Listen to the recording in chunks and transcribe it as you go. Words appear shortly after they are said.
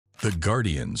The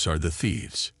guardians are the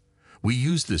thieves. We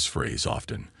use this phrase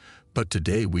often, but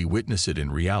today we witness it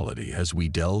in reality as we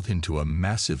delve into a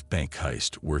massive bank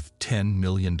heist worth $10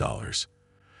 million.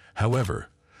 However,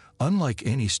 unlike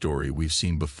any story we've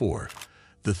seen before,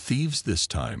 the thieves this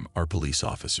time are police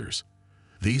officers.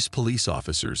 These police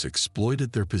officers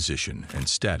exploited their position and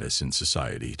status in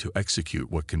society to execute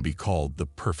what can be called the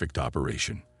perfect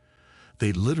operation.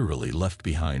 They literally left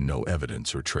behind no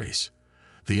evidence or trace.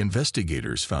 The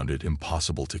investigators found it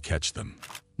impossible to catch them,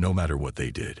 no matter what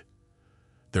they did.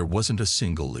 There wasn't a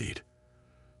single lead.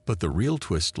 But the real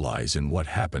twist lies in what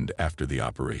happened after the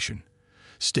operation.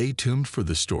 Stay tuned for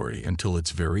the story until its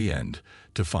very end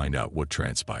to find out what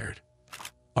transpired.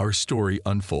 Our story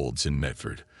unfolds in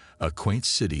Medford, a quaint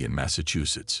city in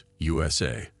Massachusetts,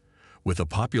 USA, with a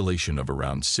population of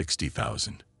around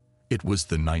 60,000. It was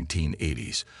the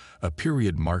 1980s, a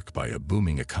period marked by a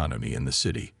booming economy in the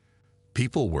city.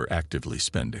 People were actively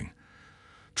spending.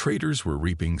 Traders were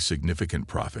reaping significant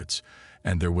profits,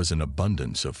 and there was an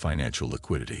abundance of financial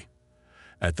liquidity.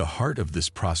 At the heart of this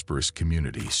prosperous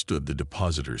community stood the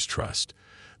Depositors Trust,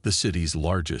 the city's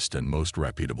largest and most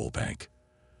reputable bank.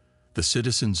 The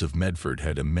citizens of Medford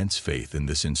had immense faith in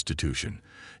this institution,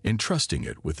 entrusting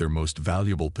it with their most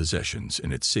valuable possessions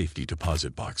in its safety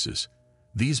deposit boxes.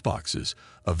 These boxes,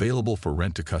 available for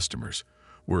rent to customers,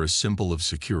 were a symbol of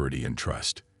security and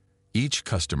trust. Each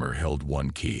customer held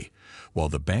one key, while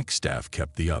the bank staff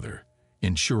kept the other,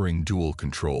 ensuring dual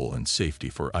control and safety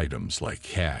for items like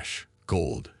cash,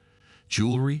 gold,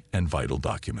 jewelry, and vital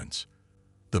documents.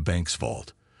 The bank's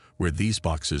vault, where these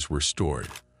boxes were stored,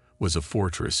 was a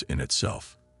fortress in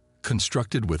itself.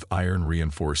 Constructed with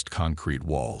iron-reinforced concrete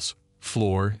walls,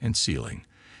 floor, and ceiling,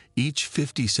 each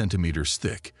 50 centimeters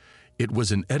thick, it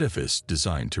was an edifice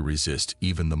designed to resist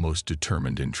even the most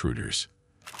determined intruders.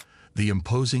 The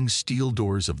imposing steel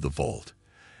doors of the vault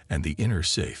and the inner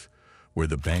safe, where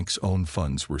the bank's own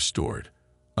funds were stored,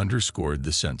 underscored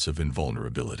the sense of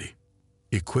invulnerability.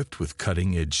 Equipped with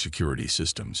cutting-edge security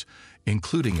systems,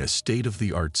 including a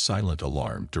state-of-the-art silent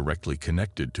alarm directly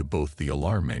connected to both the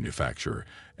alarm manufacturer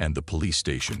and the police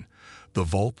station, the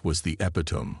vault was the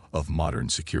epitome of modern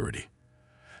security.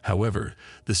 However,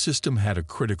 the system had a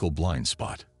critical blind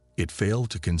spot. It failed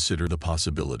to consider the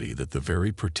possibility that the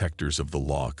very protectors of the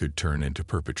law could turn into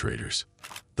perpetrators.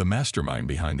 The mastermind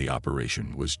behind the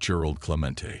operation was Gerald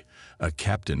Clemente, a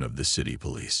captain of the city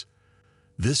police.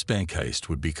 This bank heist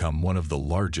would become one of the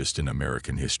largest in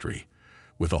American history,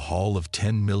 with a haul of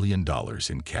 $10 million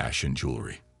in cash and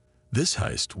jewelry. This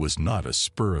heist was not a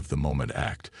spur-of-the-moment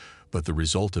act, but the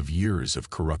result of years of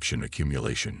corruption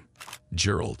accumulation.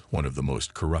 Gerald, one of the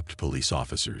most corrupt police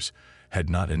officers, had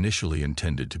not initially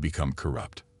intended to become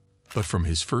corrupt. But from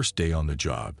his first day on the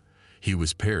job, he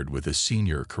was paired with a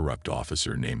senior corrupt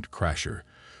officer named Crasher,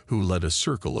 who led a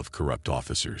circle of corrupt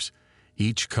officers,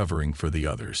 each covering for the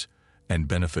others and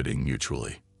benefiting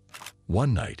mutually.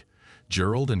 One night,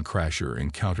 Gerald and Crasher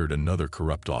encountered another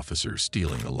corrupt officer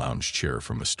stealing a lounge chair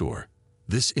from a store.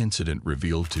 This incident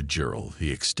revealed to Gerald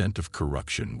the extent of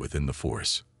corruption within the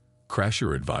force.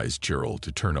 Crasher advised Gerald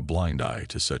to turn a blind eye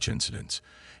to such incidents,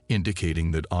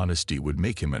 indicating that honesty would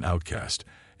make him an outcast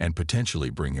and potentially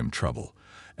bring him trouble,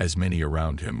 as many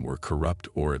around him were corrupt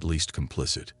or at least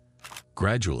complicit.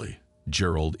 Gradually,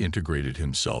 Gerald integrated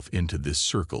himself into this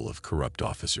circle of corrupt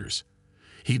officers.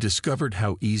 He discovered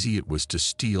how easy it was to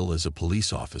steal as a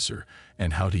police officer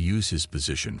and how to use his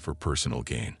position for personal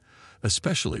gain,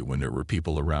 especially when there were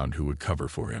people around who would cover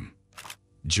for him.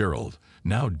 Gerald,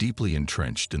 now deeply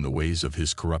entrenched in the ways of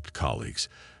his corrupt colleagues,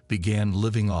 began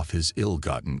living off his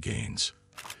ill-gotten gains.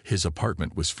 His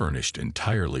apartment was furnished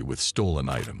entirely with stolen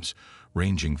items,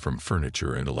 ranging from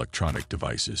furniture and electronic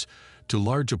devices to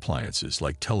large appliances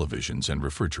like televisions and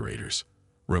refrigerators.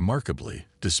 Remarkably,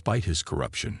 despite his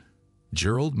corruption,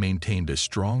 Gerald maintained a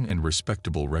strong and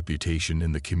respectable reputation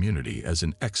in the community as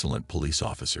an excellent police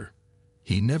officer.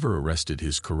 He never arrested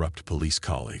his corrupt police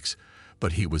colleagues,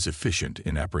 but he was efficient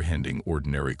in apprehending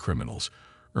ordinary criminals,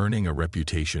 earning a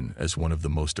reputation as one of the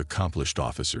most accomplished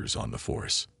officers on the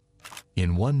force.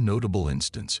 In one notable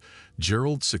instance,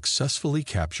 Gerald successfully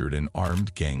captured an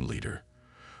armed gang leader.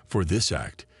 For this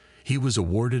act, he was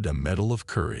awarded a Medal of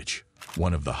Courage,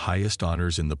 one of the highest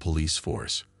honors in the police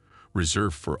force,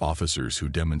 reserved for officers who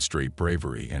demonstrate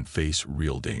bravery and face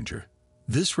real danger.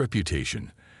 This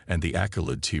reputation and the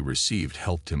accolades he received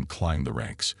helped him climb the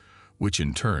ranks, which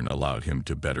in turn allowed him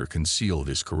to better conceal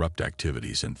his corrupt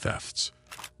activities and thefts.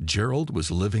 Gerald was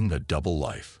living a double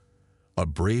life, a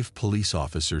brave police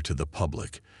officer to the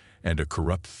public and a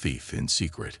corrupt thief in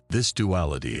secret. This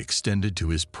duality extended to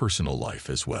his personal life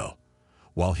as well.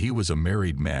 While he was a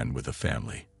married man with a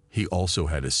family, He also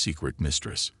had a secret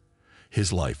mistress.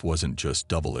 His life wasn't just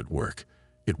double at work,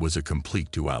 it was a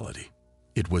complete duality.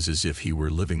 It was as if he were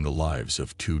living the lives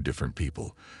of two different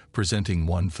people, presenting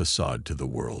one facade to the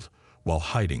world while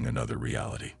hiding another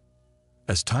reality.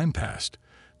 As time passed,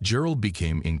 Gerald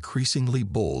became increasingly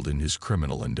bold in his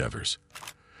criminal endeavors.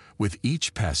 With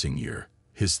each passing year,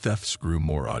 his thefts grew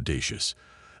more audacious,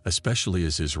 especially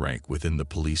as his rank within the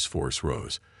police force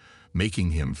rose,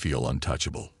 making him feel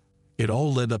untouchable. It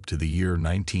all led up to the year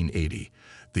 1980,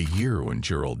 the year when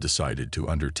Gerald decided to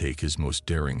undertake his most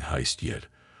daring heist yet,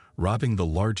 robbing the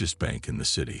largest bank in the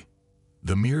city.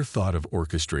 The mere thought of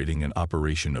orchestrating an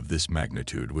operation of this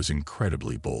magnitude was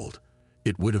incredibly bold.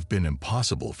 It would have been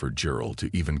impossible for Gerald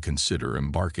to even consider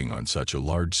embarking on such a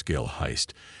large-scale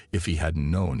heist if he hadn't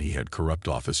known he had corrupt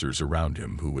officers around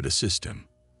him who would assist him.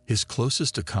 His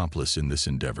closest accomplice in this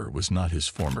endeavor was not his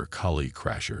former colleague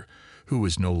Crasher, who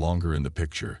was no longer in the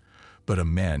picture, but a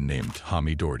man named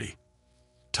Tommy Doherty.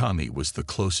 Tommy was the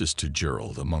closest to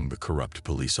Gerald among the corrupt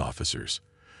police officers.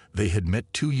 They had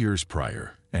met 2 years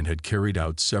prior and had carried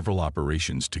out several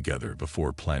operations together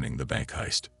before planning the bank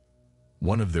heist.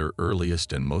 One of their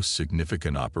earliest and most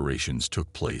significant operations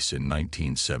took place in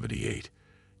 1978.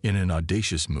 In an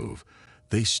audacious move,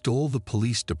 they stole the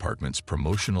police department's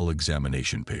promotional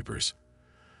examination papers.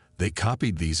 They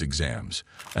copied these exams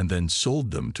and then sold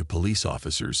them to police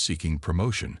officers seeking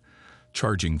promotion,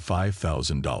 charging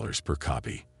 $5,000 per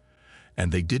copy.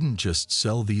 And they didn't just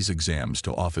sell these exams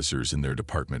to officers in their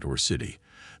department or city,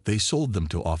 they sold them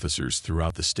to officers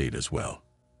throughout the state as well.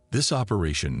 This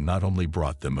operation not only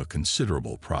brought them a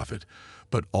considerable profit,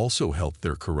 but also helped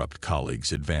their corrupt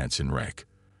colleagues advance in rank.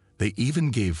 They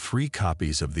even gave free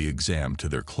copies of the exam to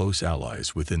their close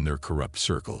allies within their corrupt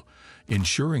circle,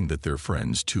 ensuring that their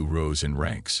friends too rose in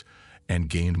ranks and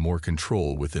gained more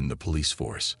control within the police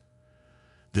force.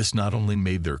 This not only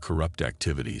made their corrupt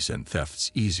activities and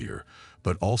thefts easier,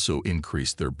 but also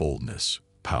increased their boldness,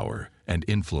 power, and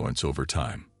influence over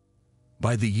time.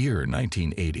 By the year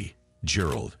 1980,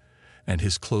 Gerald and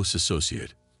his close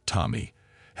associate, Tommy,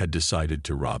 had decided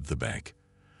to rob the bank.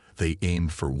 They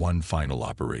aimed for one final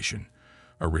operation,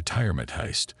 a retirement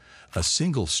heist, a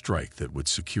single strike that would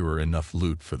secure enough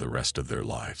loot for the rest of their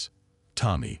lives.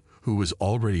 Tommy, who was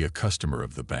already a customer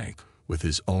of the bank, with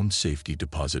his own safety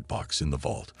deposit box in the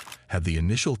vault, had the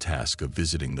initial task of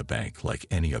visiting the bank like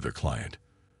any other client.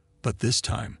 But this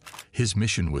time, his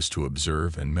mission was to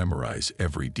observe and memorize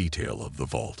every detail of the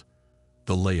vault.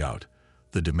 The layout,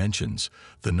 the dimensions,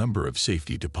 the number of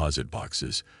safety deposit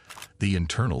boxes, the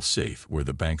internal safe where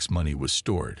the bank's money was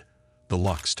stored, the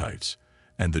lock's types,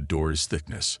 and the door's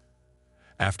thickness.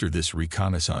 After this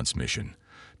reconnaissance mission,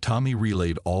 Tommy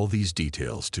relayed all these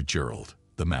details to Gerald,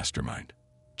 the mastermind.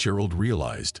 Gerald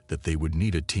realized that they would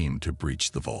need a team to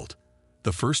breach the vault.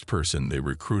 The first person they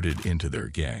recruited into their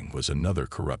gang was another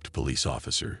corrupt police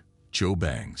officer, Joe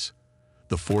Bangs.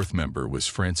 The fourth member was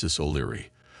Francis O'Leary,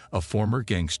 a former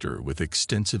gangster with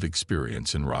extensive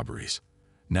experience in robberies.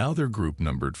 Now their group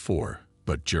numbered 4,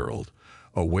 but Gerald,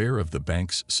 aware of the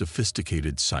bank's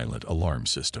sophisticated silent alarm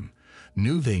system,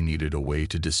 knew they needed a way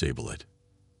to disable it.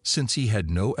 Since he had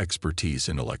no expertise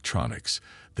in electronics,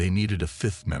 they needed a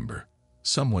 5th member,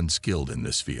 someone skilled in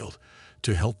this field,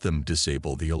 to help them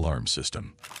disable the alarm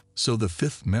system. So the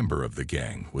 5th member of the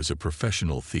gang was a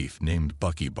professional thief named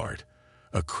Bucky Bart,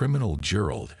 a criminal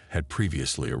Gerald had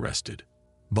previously arrested.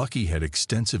 Bucky had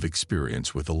extensive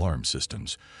experience with alarm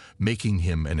systems, making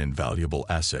him an invaluable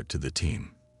asset to the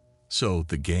team. So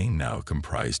the gang now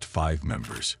comprised 5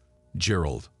 members: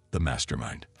 Gerald, the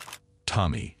mastermind;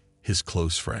 Tommy, his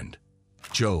close friend;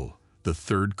 Joe, the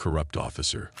 3rd corrupt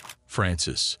officer;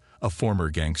 Francis, a former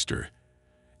gangster;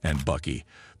 and Bucky,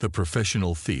 the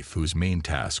professional thief whose main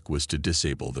task was to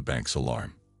disable the bank's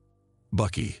alarm.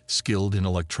 Bucky, skilled in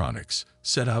electronics,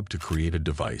 set out to create a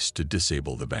device to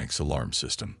disable the bank's alarm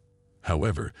system.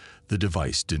 However, the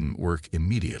device didn't work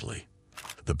immediately.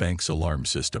 The bank's alarm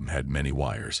system had many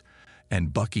wires,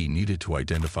 and Bucky needed to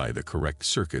identify the correct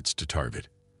circuits to target.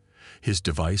 His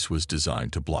device was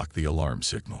designed to block the alarm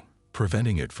signal,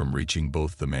 preventing it from reaching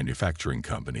both the manufacturing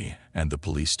company and the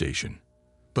police station.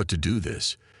 But to do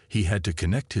this, he had to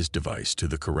connect his device to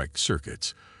the correct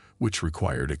circuits, which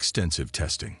required extensive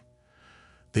testing.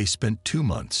 They spent 2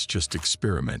 months just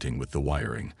experimenting with the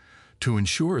wiring to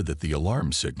ensure that the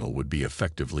alarm signal would be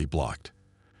effectively blocked.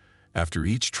 After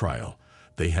each trial,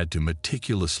 they had to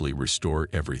meticulously restore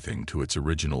everything to its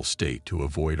original state to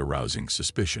avoid arousing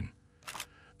suspicion.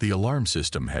 The alarm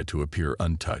system had to appear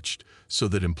untouched so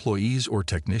that employees or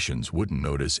technicians wouldn't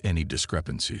notice any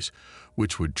discrepancies,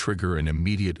 which would trigger an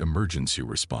immediate emergency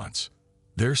response.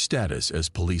 Their status as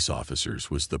police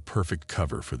officers was the perfect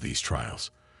cover for these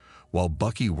trials. While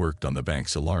Bucky worked on the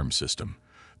bank's alarm system,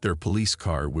 their police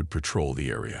car would patrol the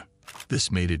area.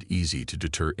 This made it easy to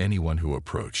deter anyone who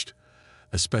approached,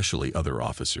 especially other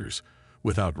officers,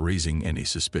 without raising any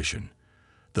suspicion.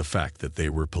 The fact that they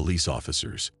were police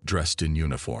officers, dressed in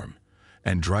uniform,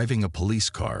 and driving a police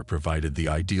car provided the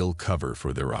ideal cover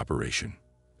for their operation.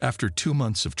 After 2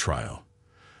 months of trial,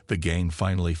 the gang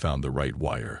finally found the right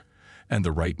wire and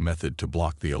the right method to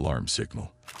block the alarm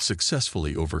signal,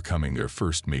 successfully overcoming their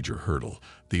first major hurdle,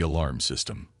 the alarm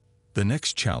system. The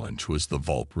next challenge was the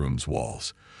vault room's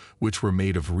walls, which were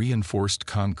made of reinforced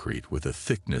concrete with a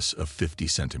thickness of 50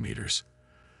 centimeters.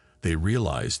 They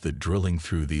realized that drilling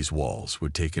through these walls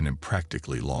would take an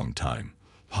impractically long time,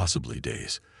 possibly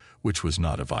days, which was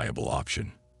not a viable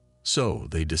option. So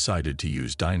they decided to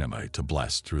use dynamite to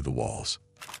blast through the walls.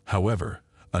 However,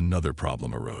 another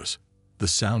problem arose. The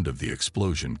sound of the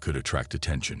explosion could attract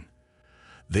attention.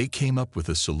 They came up with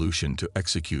a solution to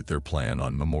execute their plan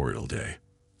on Memorial Day.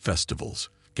 Festivals,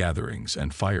 gatherings,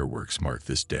 and fireworks mark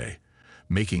this day,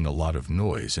 making a lot of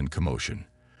noise and commotion.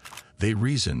 They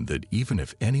reasoned that even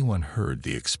if anyone heard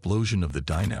the explosion of the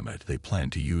dynamite they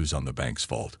planned to use on the bank's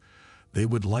vault, they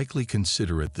would likely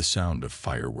consider it the sound of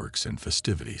fireworks and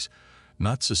festivities,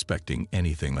 not suspecting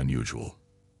anything unusual.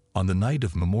 On the night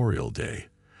of Memorial Day,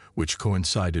 which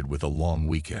coincided with a long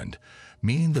weekend,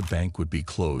 meaning the bank would be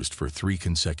closed for 3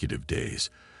 consecutive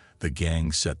days, the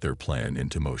gang set their plan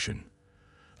into motion.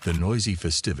 The noisy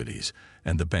festivities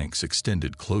and the bank's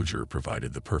extended closure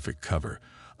provided the perfect cover,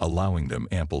 allowing them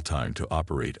ample time to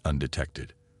operate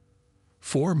undetected.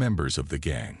 4 members of the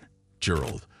gang,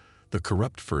 Gerald, the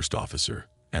corrupt first officer,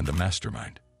 and the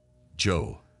mastermind,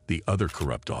 Joe, the other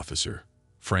corrupt officer,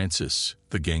 Francis,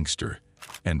 the gangster,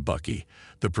 and Bucky,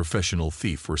 the professional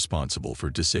thief responsible for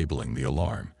disabling the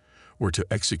alarm, were to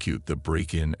execute the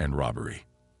break-in and robbery.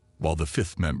 While the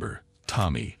 5th member,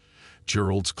 Tommy,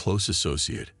 Gerald's close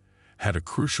associate, had a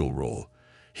crucial role.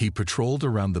 He patrolled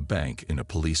around the bank in a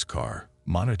police car,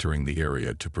 monitoring the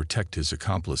area to protect his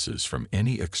accomplices from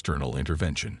any external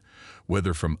intervention,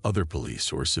 whether from other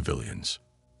police or civilians.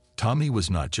 Tommy was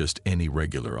not just any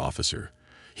regular officer.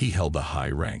 He held a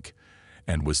high rank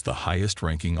and was the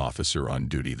highest-ranking officer on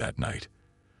duty that night.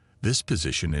 This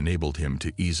position enabled him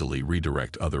to easily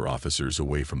redirect other officers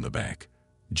away from the bank.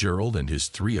 Gerald and his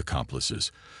 3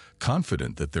 accomplices,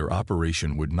 confident that their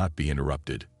operation would not be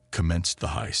interrupted, commenced the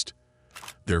heist.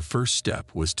 Their first step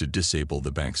was to disable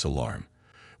the bank's alarm,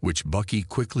 which Bucky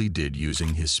quickly did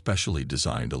using his specially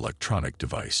designed electronic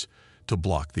device to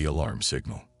block the alarm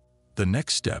signal. The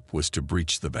next step was to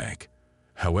breach the bank.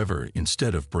 However,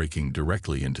 instead of breaking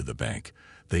directly into the bank,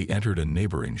 they entered a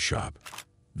neighboring shop.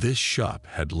 This shop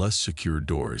had less secure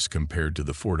doors compared to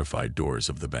the fortified doors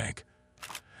of the bank.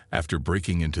 After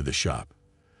breaking into the shop,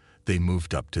 they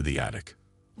moved up to the attic.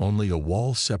 Only a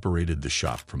wall separated the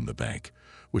shop from the bank,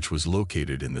 which was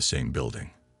located in the same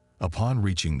building. Upon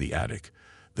reaching the attic,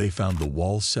 they found the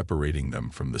wall separating them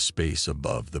from the space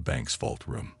above the bank's vault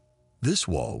room. This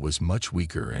wall was much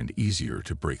weaker and easier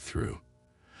to break through.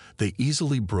 They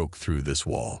easily broke through this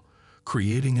wall,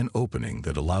 creating an opening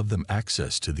that allowed them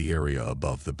access to the area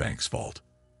above the bank's vault.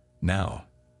 Now,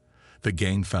 the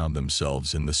gang found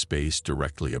themselves in the space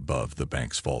directly above the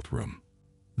bank's vault room.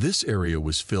 This area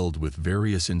was filled with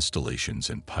various installations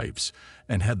and pipes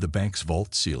and had the bank's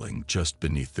vault ceiling just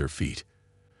beneath their feet.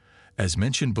 As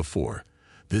mentioned before,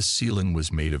 this ceiling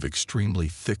was made of extremely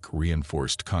thick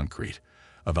reinforced concrete,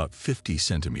 about 50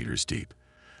 centimeters deep.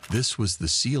 This was the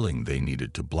ceiling they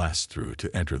needed to blast through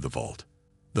to enter the vault.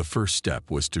 The first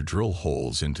step was to drill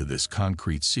holes into this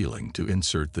concrete ceiling to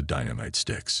insert the dynamite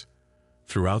sticks.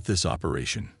 Throughout this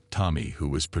operation, Tommy, who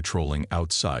was patrolling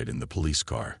outside in the police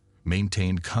car,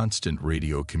 maintained constant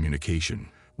radio communication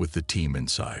with the team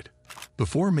inside.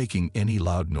 Before making any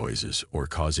loud noises or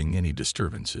causing any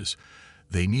disturbances,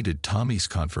 they needed Tommy's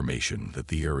confirmation that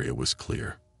the area was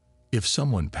clear. If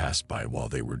someone passed by while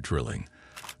they were drilling,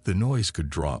 the noise could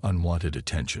draw unwanted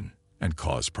attention and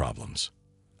cause problems.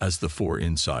 As the 4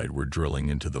 inside were drilling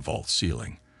into the vault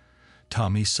ceiling,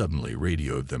 Tommy suddenly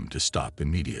radioed them to stop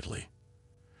immediately.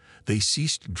 They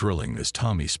ceased drilling as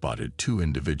Tommy spotted 2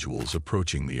 individuals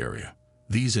approaching the area.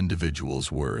 These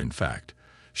individuals were, in fact,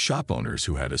 shop owners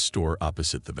who had a store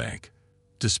opposite the bank.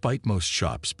 Despite most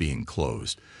shops being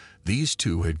closed, these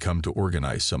 2 had come to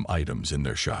organize some items in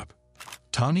their shop.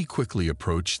 Tommy quickly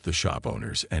approached the shop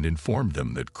owners and informed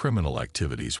them that criminal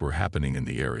activities were happening in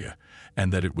the area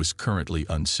and that it was currently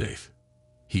unsafe.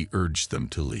 He urged them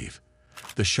to leave.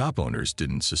 The shop owners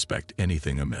didn't suspect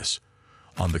anything amiss.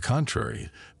 On the contrary,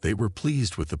 they were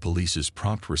pleased with the police's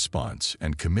prompt response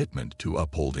and commitment to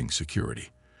upholding security.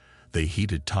 They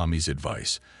heeded Tommy's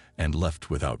advice and left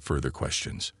without further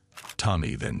questions.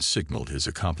 Tommy then signaled his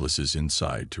accomplices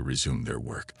inside to resume their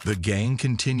work. The gang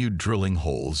continued drilling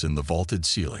holes in the vaulted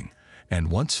ceiling,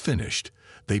 and once finished,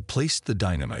 they placed the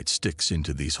dynamite sticks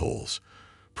into these holes,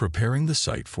 preparing the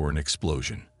site for an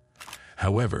explosion.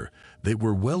 However, they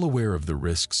were well aware of the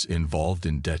risks involved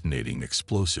in detonating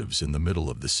explosives in the middle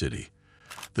of the city.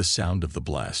 The sound of the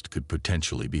blast could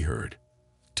potentially be heard.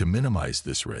 To minimize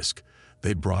this risk,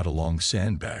 they brought along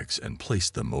sandbags and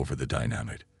placed them over the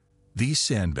dynamite. These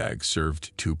sandbags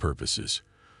served two purposes.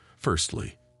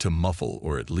 Firstly, to muffle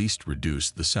or at least reduce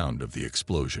the sound of the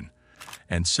explosion,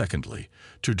 and secondly,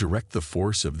 to direct the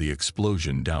force of the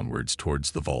explosion downwards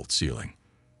towards the vault ceiling.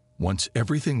 Once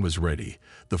everything was ready,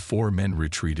 the four men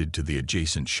retreated to the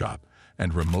adjacent shop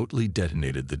and remotely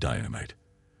detonated the dynamite.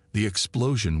 The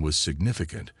explosion was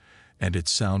significant, and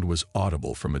its sound was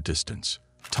audible from a distance.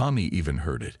 Tommy even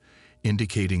heard it,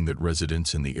 indicating that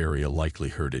residents in the area likely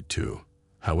heard it too.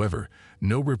 However,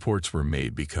 no reports were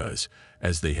made because,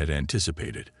 as they had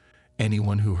anticipated,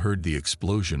 anyone who heard the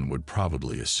explosion would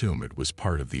probably assume it was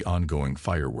part of the ongoing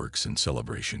fireworks and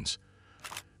celebrations.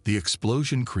 The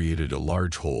explosion created a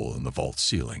large hole in the vault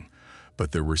ceiling,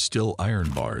 but there were still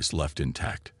iron bars left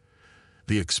intact.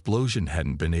 The explosion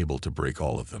hadn't been able to break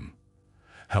all of them.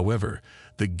 However,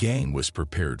 the gang was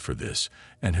prepared for this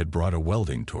and had brought a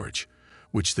welding torch,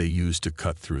 which they used to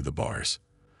cut through the bars.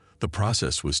 The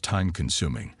process was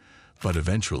time-consuming, but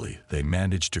eventually they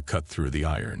managed to cut through the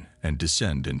iron and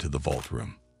descend into the vault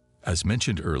room. As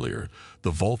mentioned earlier, the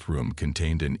vault room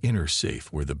contained an inner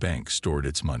safe where the bank stored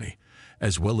its money,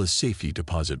 as well as safety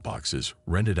deposit boxes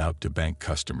rented out to bank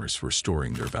customers for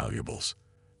storing their valuables.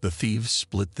 The thieves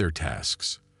split their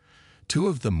tasks. Two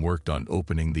of them worked on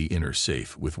opening the inner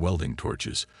safe with welding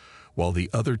torches, while the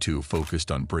other two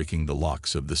focused on breaking the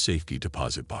locks of the safety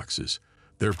deposit boxes.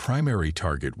 Their primary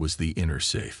target was the inner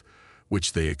safe,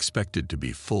 which they expected to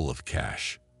be full of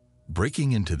cash.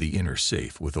 Breaking into the inner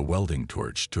safe with a welding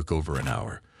torch took over an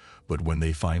hour, but when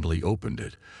they finally opened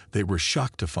it, they were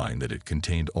shocked to find that it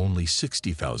contained only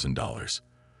 $60,000.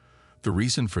 The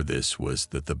reason for this was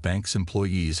that the bank's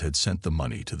employees had sent the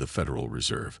money to the Federal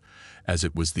Reserve, as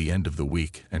it was the end of the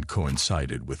week and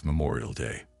coincided with Memorial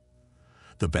Day.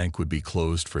 The bank would be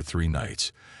closed for 3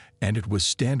 nights, and it was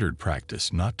standard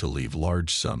practice not to leave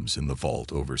large sums in the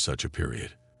vault over such a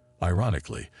period.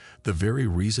 Ironically, the very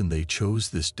reason they chose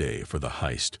this day for the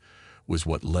heist was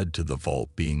what led to the vault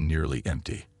being nearly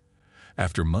empty.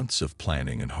 After months of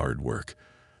planning and hard work,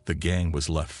 the gang was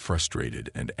left frustrated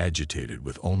and agitated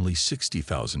with only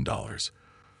 $60,000,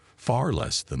 far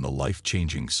less than the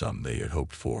life-changing sum they had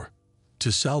hoped for.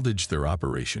 To salvage their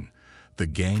operation, the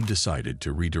gang decided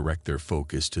to redirect their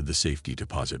focus to the safety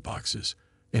deposit boxes.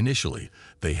 Initially,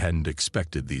 they hadn't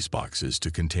expected these boxes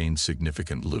to contain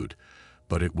significant loot,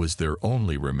 but it was their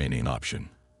only remaining option.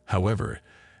 However,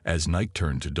 as night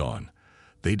turned to dawn,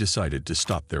 they decided to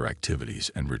stop their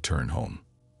activities and return home.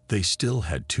 They still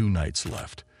had 2 nights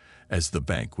left, as the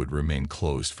bank would remain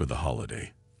closed for the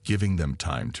holiday, giving them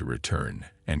time to return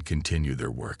and continue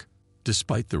their work.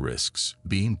 Despite the risks,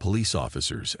 being police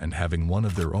officers and having one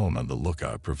of their own on the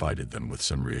lookout provided them with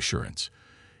some reassurance.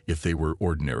 If they were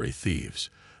ordinary thieves,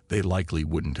 they likely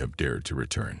wouldn't have dared to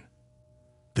return.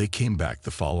 They came back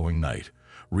the following night,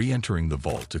 re-entering the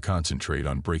vault to concentrate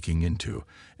on breaking into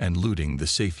and looting the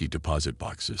safety deposit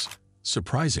boxes.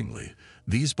 Surprisingly,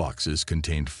 these boxes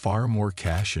contained far more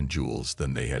cash and jewels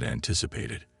than they had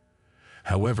anticipated.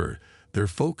 However, their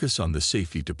focus on the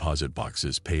safety deposit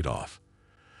boxes paid off.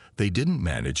 They didn't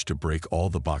manage to break all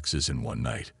the boxes in one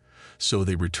night, so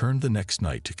they returned the next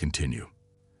night to continue.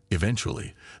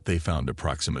 Eventually, they found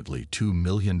approximately $2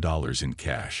 million in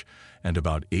cash and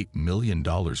about $8 million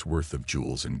worth of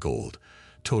jewels and gold,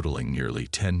 totaling nearly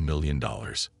 $10 million.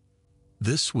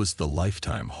 This was the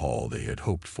lifetime haul they had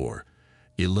hoped for,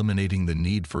 eliminating the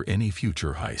need for any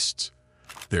future heists.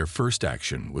 Their first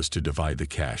action was to divide the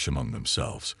cash among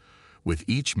themselves, with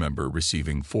each member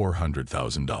receiving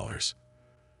 $400,000.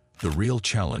 The real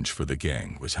challenge for the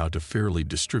gang was how to fairly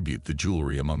distribute the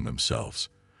jewelry among themselves.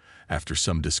 After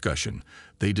some discussion,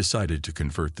 they decided to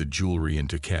convert the jewelry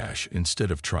into cash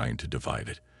instead of trying to divide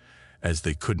it, as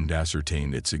they couldn't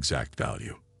ascertain its exact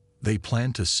value. They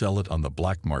planned to sell it on the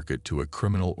black market to a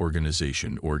criminal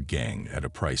organization or gang at a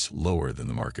price lower than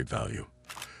the market value,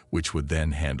 which would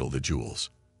then handle the jewels.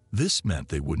 This meant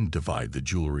they wouldn't divide the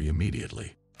jewelry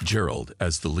immediately. Gerald,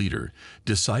 as the leader,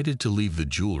 decided to leave the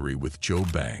jewelry with Joe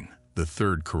Bang, the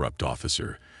third corrupt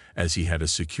officer, as he had a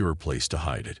secure place to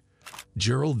hide it.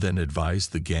 Gerald then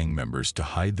advised the gang members to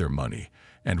hide their money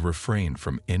and refrain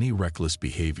from any reckless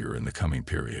behavior in the coming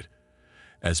period,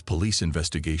 as police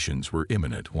investigations were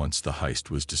imminent once the heist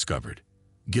was discovered.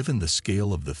 Given the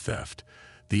scale of the theft,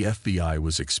 the FBI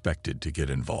was expected to get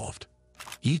involved.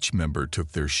 Each member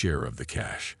took their share of the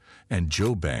cash, and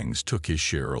Joe Bangs took his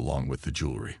share along with the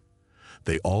jewelry.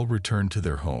 They all returned to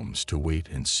their homes to wait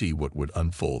and see what would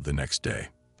unfold the next day.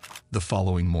 The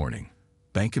following morning,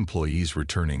 bank employees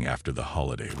returning after the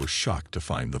holiday were shocked to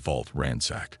find the vault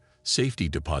ransacked, safety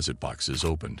deposit boxes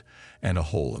opened, and a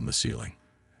hole in the ceiling.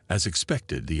 As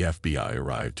expected, the FBI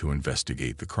arrived to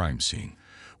investigate the crime scene,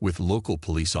 with local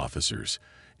police officers,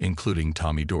 including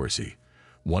Tommy Dorsey,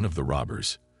 one of the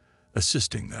robbers,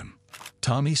 assisting them.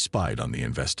 Tommy spied on the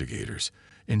investigators,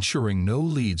 ensuring no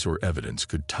leads or evidence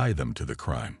could tie them to the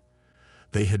crime.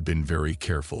 They had been very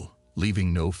careful,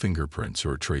 leaving no fingerprints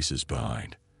or traces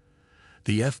behind.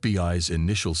 The FBI's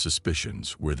initial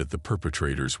suspicions were that the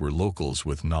perpetrators were locals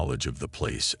with knowledge of the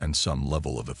place and some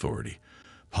level of authority,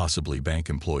 possibly bank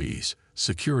employees,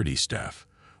 security staff,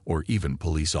 or even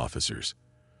police officers.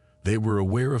 They were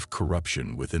aware of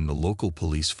corruption within the local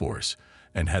police force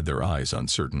and had their eyes on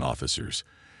certain officers,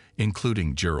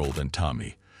 including Gerald and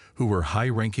Tommy, who were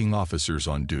high-ranking officers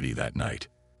on duty that night.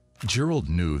 Gerald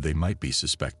knew they might be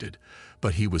suspected,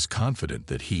 but he was confident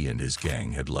that he and his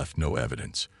gang had left no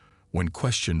evidence. When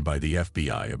questioned by the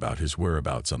FBI about his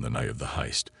whereabouts on the night of the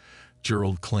heist,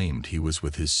 Gerald claimed he was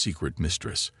with his secret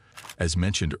mistress, as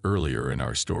mentioned earlier in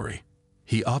our story.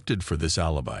 He opted for this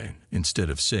alibi instead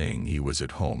of saying he was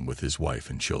at home with his wife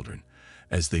and children,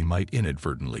 as they might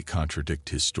inadvertently contradict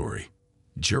his story.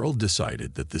 Gerald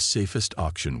decided that the safest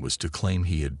option was to claim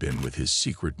he had been with his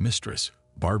secret mistress,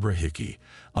 Barbara Hickey,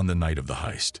 on the night of the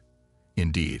heist.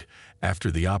 Indeed,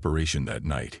 after the operation that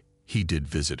night, he did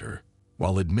visit her.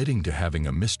 While admitting to having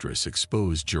a mistress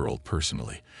exposed Gerald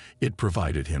personally, it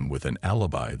provided him with an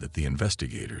alibi that the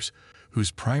investigators,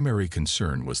 whose primary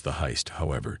concern was the heist.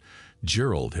 However,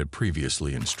 Gerald had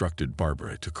previously instructed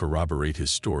Barbara to corroborate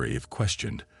his story if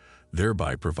questioned,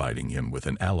 thereby providing him with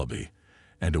an alibi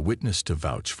and a witness to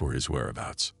vouch for his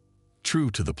whereabouts. True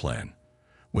to the plan,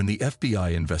 when the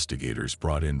FBI investigators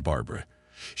brought in Barbara,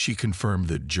 she confirmed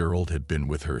that Gerald had been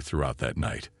with her throughout that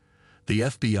night. The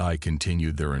FBI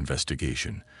continued their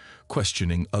investigation,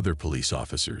 questioning other police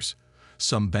officers,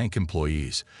 some bank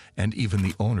employees, and even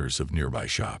the owners of nearby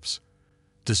shops.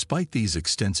 Despite these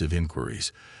extensive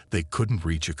inquiries, they couldn't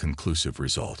reach a conclusive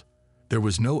result. There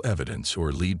was no evidence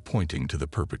or lead pointing to the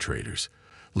perpetrators,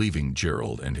 leaving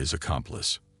Gerald and his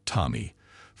accomplice, Tommy,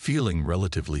 feeling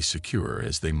relatively secure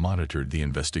as they monitored the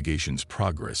investigation's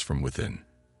progress from within.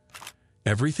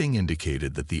 Everything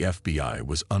indicated that the FBI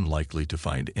was unlikely to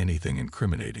find anything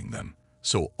incriminating them,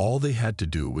 so all they had to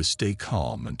do was stay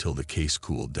calm until the case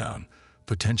cooled down,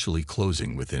 potentially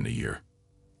closing within a year.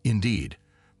 Indeed,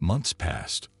 months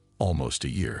passed, almost a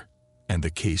year, and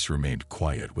the case remained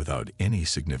quiet without any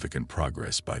significant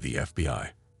progress by the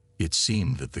FBI. It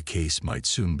seemed that the case might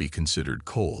soon be considered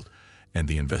cold and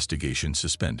the investigation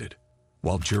suspended.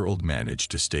 While Gerald managed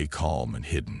to stay calm and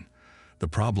hidden, the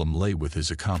problem lay with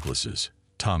his accomplices,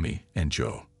 Tommy and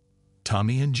Joe.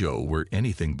 Tommy and Joe were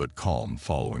anything but calm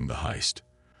following the heist.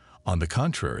 On the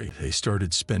contrary, they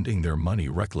started spending their money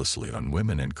recklessly on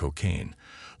women and cocaine,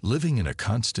 living in a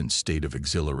constant state of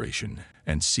exhilaration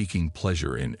and seeking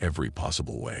pleasure in every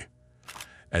possible way.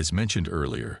 As mentioned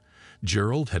earlier,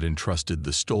 Gerald had entrusted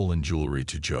the stolen jewelry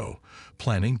to Joe,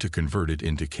 planning to convert it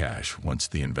into cash once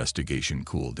the investigation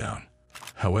cooled down.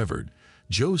 However,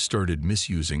 Joe started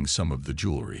misusing some of the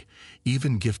jewelry,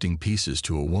 even gifting pieces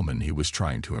to a woman he was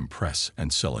trying to impress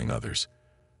and selling others.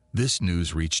 This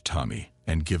news reached Tommy,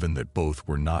 and given that both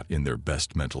were not in their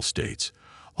best mental states,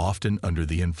 often under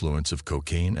the influence of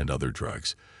cocaine and other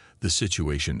drugs, the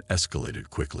situation escalated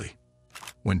quickly.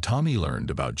 When Tommy learned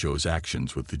about Joe's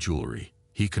actions with the jewelry,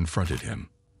 he confronted him.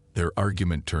 Their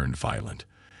argument turned violent,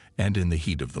 and in the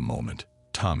heat of the moment,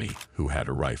 Tommy, who had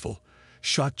a rifle,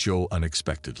 shot Joe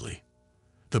unexpectedly.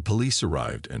 The police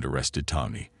arrived and arrested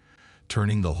Tommy,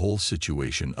 turning the whole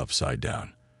situation upside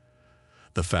down.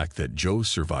 The fact that Joe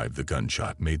survived the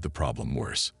gunshot made the problem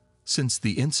worse. Since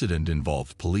the incident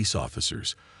involved police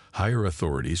officers, higher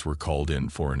authorities were called in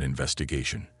for an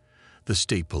investigation. The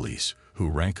state police, who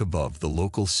rank above the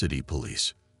local city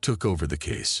police, took over the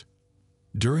case.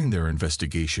 During their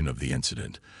investigation of the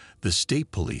incident, the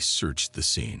state police searched the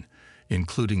scene,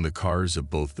 including the cars of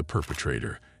both the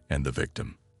perpetrator and the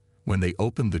victim. When they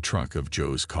opened the trunk of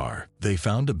Joe's car, they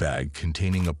found a bag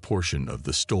containing a portion of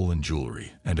the stolen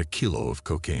jewelry and a kilo of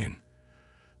cocaine.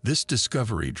 This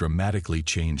discovery dramatically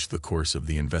changed the course of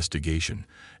the investigation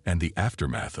and the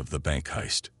aftermath of the bank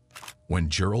heist. When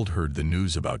Gerald heard the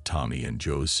news about Tommy and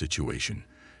Joe's situation,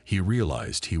 he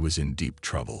realized he was in deep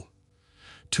trouble.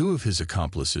 Two of his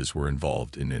accomplices were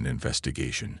involved in an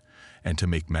investigation, and to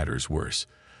make matters worse,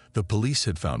 the police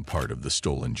had found part of the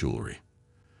stolen jewelry.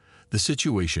 The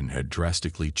situation had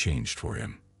drastically changed for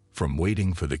him, from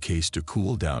waiting for the case to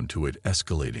cool down to it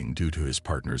escalating due to his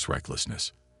partner's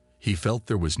recklessness. He felt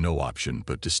there was no option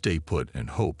but to stay put and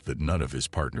hope that none of his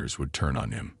partners would turn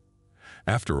on him.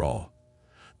 After all,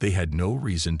 they had no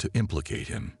reason to implicate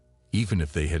him, even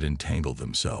if they had entangled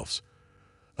themselves.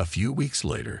 A few weeks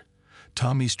later,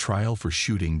 Tommy's trial for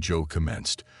shooting Joe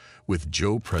commenced, with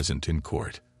Joe present in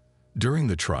court. During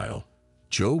the trial,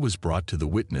 Joe was brought to the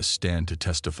witness stand to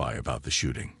testify about the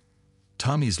shooting.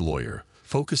 Tommy's lawyer,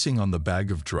 focusing on the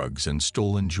bag of drugs and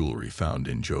stolen jewelry found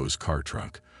in Joe's car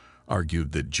trunk,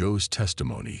 argued that Joe's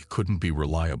testimony couldn't be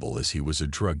reliable as he was a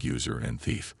drug user and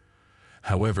thief.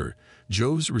 However,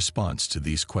 Joe's response to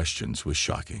these questions was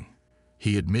shocking.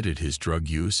 He admitted his drug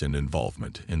use and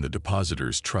involvement in the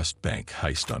Depositors Trust Bank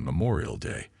heist on Memorial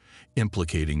Day,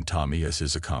 implicating Tommy as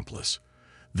his accomplice.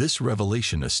 This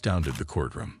revelation astounded the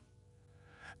courtroom.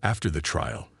 After the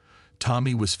trial,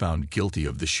 Tommy was found guilty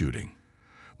of the shooting.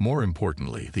 More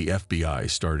importantly, the FBI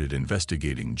started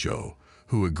investigating Joe,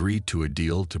 who agreed to a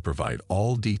deal to provide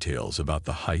all details about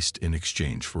the heist in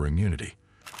exchange for immunity.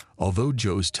 Although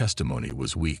Joe's testimony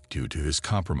was weak due to his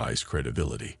compromised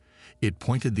credibility, it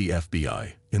pointed the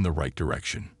FBI in the right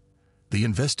direction. The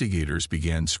investigators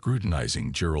began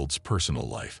scrutinizing Gerald's personal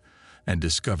life and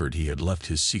discovered he had left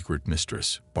his secret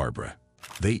mistress, Barbara.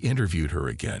 They interviewed her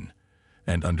again,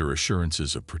 and under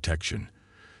assurances of protection,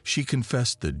 she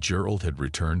confessed that Gerald had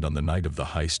returned on the night of the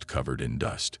heist covered in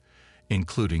dust,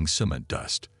 including cement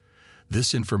dust.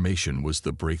 This information was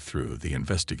the breakthrough the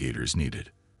investigators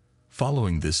needed.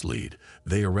 Following this lead,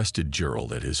 they arrested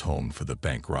Gerald at his home for the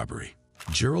bank robbery.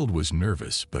 Gerald was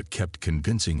nervous but kept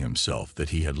convincing himself that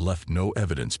he had left no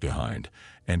evidence behind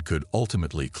and could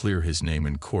ultimately clear his name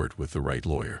in court with the right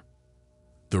lawyer.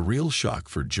 The real shock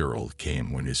for Gerald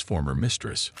came when his former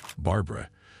mistress, Barbara,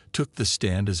 took the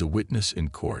stand as a witness in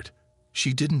court.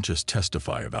 She didn't just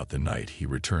testify about the night he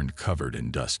returned covered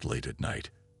in dust late at night.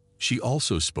 She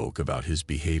also spoke about his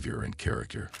behavior and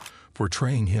character,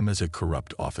 portraying him as a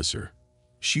corrupt officer.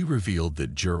 She revealed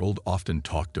that Gerald often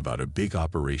talked about a big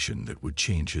operation that would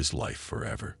change his life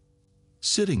forever.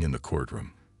 Sitting in the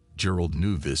courtroom, Gerald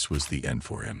knew this was the end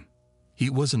for him. He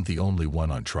wasn't the only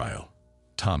one on trial.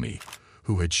 Tommy,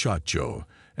 who had shot Joe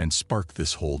and sparked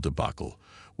this whole debacle,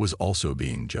 was also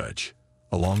being judged.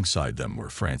 Alongside them were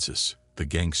Francis, the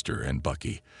gangster, and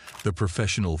Bucky, the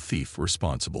professional thief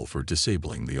responsible for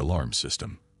disabling the alarm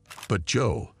system. But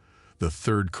Joe, the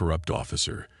third corrupt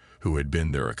officer, who had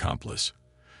been their accomplice,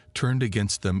 turned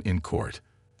against them in court.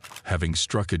 Having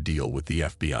struck a deal with the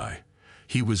FBI,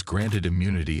 he was granted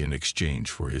immunity in exchange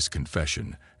for his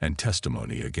confession and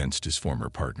testimony against his former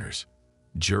partners.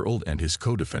 Gerald and his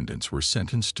co-defendants were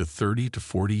sentenced to 30 to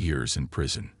 40 years in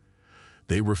prison.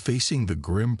 They were facing the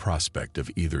grim prospect of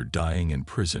either dying in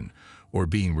prison or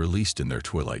being released in their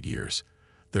twilight years.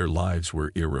 Their lives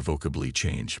were irrevocably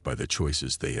changed by the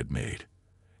choices they had made.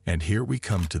 And here we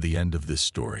come to the end of this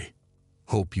story.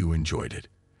 Hope you enjoyed it.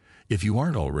 If you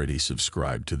aren't already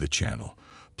subscribed to the channel,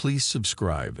 please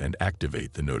subscribe and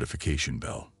activate the notification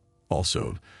bell.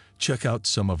 Also, check out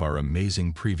some of our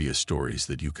amazing previous stories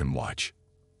that you can watch.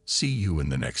 See you in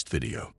the next video.